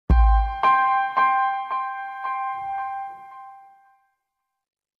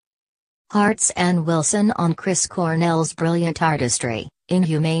Hart's and Wilson on Chris Cornell's brilliant artistry,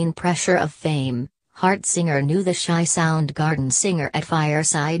 inhumane pressure of fame. Hart singer knew the shy Soundgarden singer at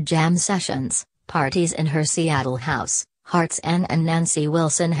fireside jam sessions, parties in her Seattle house. Hart's Ann and Nancy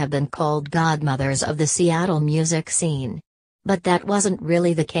Wilson have been called godmothers of the Seattle music scene. But that wasn't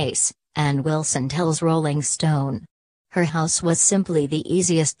really the case, Ann Wilson tells Rolling Stone. Her house was simply the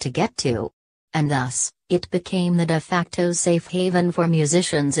easiest to get to. And thus, it became the de facto safe haven for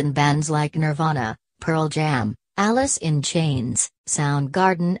musicians in bands like Nirvana, Pearl Jam, Alice in Chains,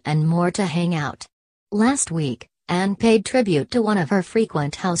 Soundgarden and more to hang out. Last week, Ann paid tribute to one of her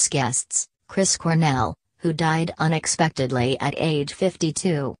frequent house guests, Chris Cornell, who died unexpectedly at age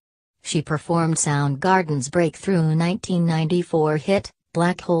 52. She performed Soundgarden's breakthrough 1994 hit,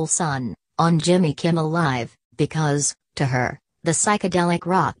 Black Hole Sun, on Jimmy Kimmel Live, because, to her, the psychedelic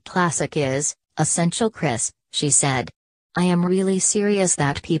rock classic is essential. Chris, she said. I am really serious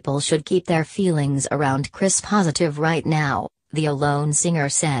that people should keep their feelings around Chris positive right now, the alone singer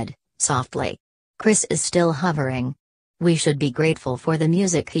said, softly. Chris is still hovering. We should be grateful for the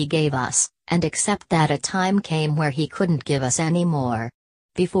music he gave us, and accept that a time came where he couldn't give us any more.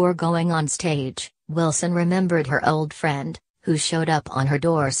 Before going on stage, Wilson remembered her old friend, who showed up on her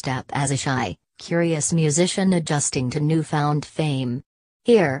doorstep as a shy, curious musician adjusting to newfound fame.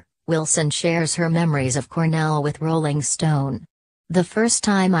 Here, Wilson shares her memories of Cornell with Rolling Stone. The first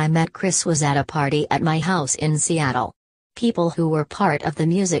time I met Chris was at a party at my house in Seattle. People who were part of the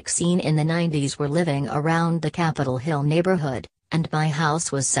music scene in the 90s were living around the Capitol Hill neighborhood, and my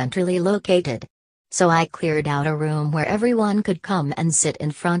house was centrally located. So I cleared out a room where everyone could come and sit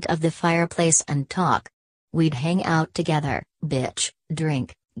in front of the fireplace and talk. We'd hang out together, bitch,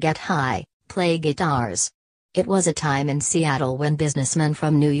 drink, get high, play guitars. It was a time in Seattle when businessmen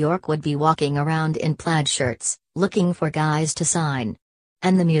from New York would be walking around in plaid shirts, looking for guys to sign.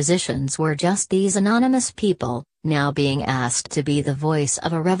 And the musicians were just these anonymous people, now being asked to be the voice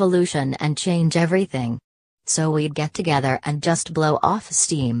of a revolution and change everything. So we'd get together and just blow off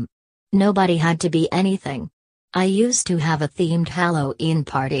steam. Nobody had to be anything. I used to have a themed Halloween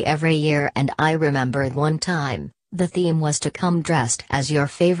party every year, and I remembered one time, the theme was to come dressed as your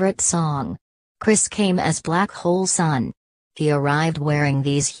favorite song. Chris came as Black Hole Sun. He arrived wearing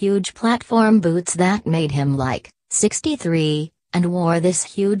these huge platform boots that made him like 63, and wore this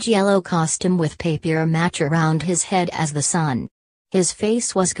huge yellow costume with papier mâché around his head as the sun. His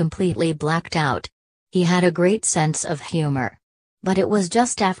face was completely blacked out. He had a great sense of humor. But it was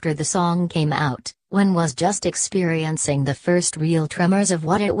just after the song came out, when was just experiencing the first real tremors of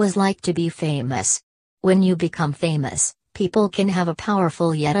what it was like to be famous. When you become famous, people can have a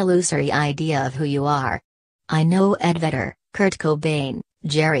powerful yet illusory idea of who you are. I know Ed Vedder, Kurt Cobain,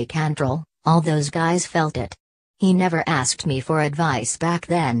 Jerry Cantrell, all those guys felt it. He never asked me for advice back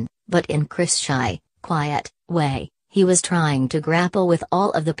then, but in Chris' shy, quiet way, he was trying to grapple with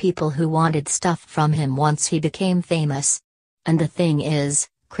all of the people who wanted stuff from him once he became famous. And the thing is,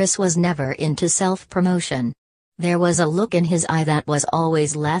 Chris was never into self-promotion. There was a look in his eye that was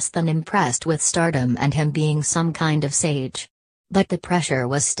always less than impressed with stardom and him being some kind of sage. But the pressure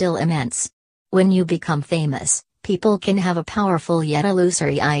was still immense. When you become famous, people can have a powerful yet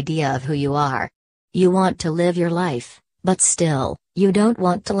illusory idea of who you are. You want to live your life, but still, you don't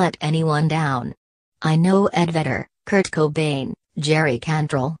want to let anyone down. I know Ed Vedder, Kurt Cobain, Jerry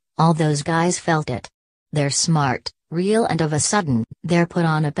Cantrell, all those guys felt it. They're smart, real, and of a sudden, they're put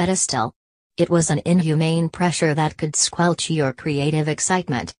on a pedestal. It was an inhumane pressure that could squelch your creative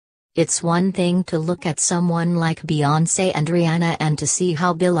excitement. It's one thing to look at someone like Beyoncé and Rihanna and to see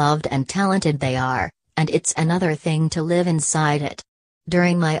how beloved and talented they are, and it's another thing to live inside it.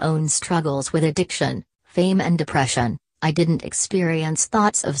 During my own struggles with addiction, fame and depression, I didn't experience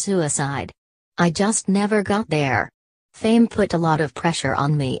thoughts of suicide. I just never got there. Fame put a lot of pressure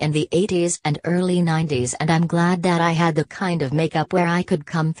on me in the 80s and early 90s, and I'm glad that I had the kind of makeup where I could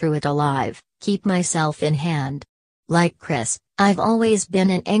come through it alive, keep myself in hand. Like Chris, I've always been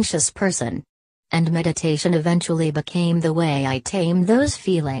an anxious person. And meditation eventually became the way I tamed those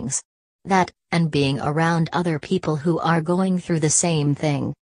feelings. That, and being around other people who are going through the same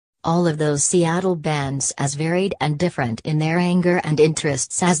thing. All of those Seattle bands, as varied and different in their anger and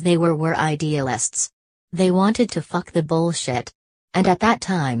interests as they were idealists. They wanted to fuck the bullshit. And at that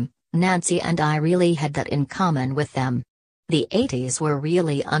time, Nancy and I really had that in common with them. The 80s were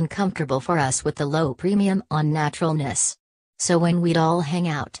really uncomfortable for us with the low premium on naturalness. So when we'd all hang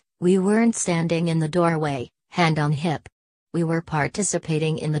out, we weren't standing in the doorway, hand on hip. We were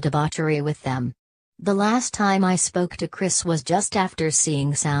participating in the debauchery with them. The last time I spoke to Chris was just after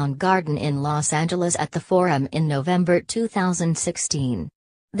seeing Soundgarden in Los Angeles at the Forum in November 2016.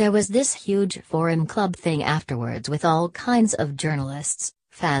 There was this huge forum club thing afterwards with all kinds of journalists,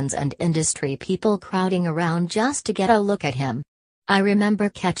 fans and industry people crowding around just to get a look at him. I remember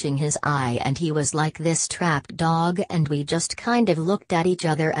catching his eye and he was like this trapped dog and we just kind of looked at each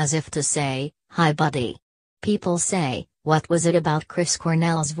other as if to say, "Hi buddy." People say, what was it about Chris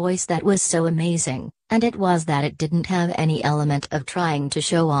Cornell's voice that was so amazing? And it was that it didn't have any element of trying to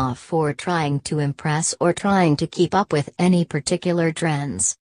show off or trying to impress or trying to keep up with any particular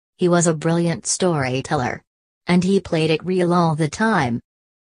trends. He was a brilliant storyteller. And he played it real all the time,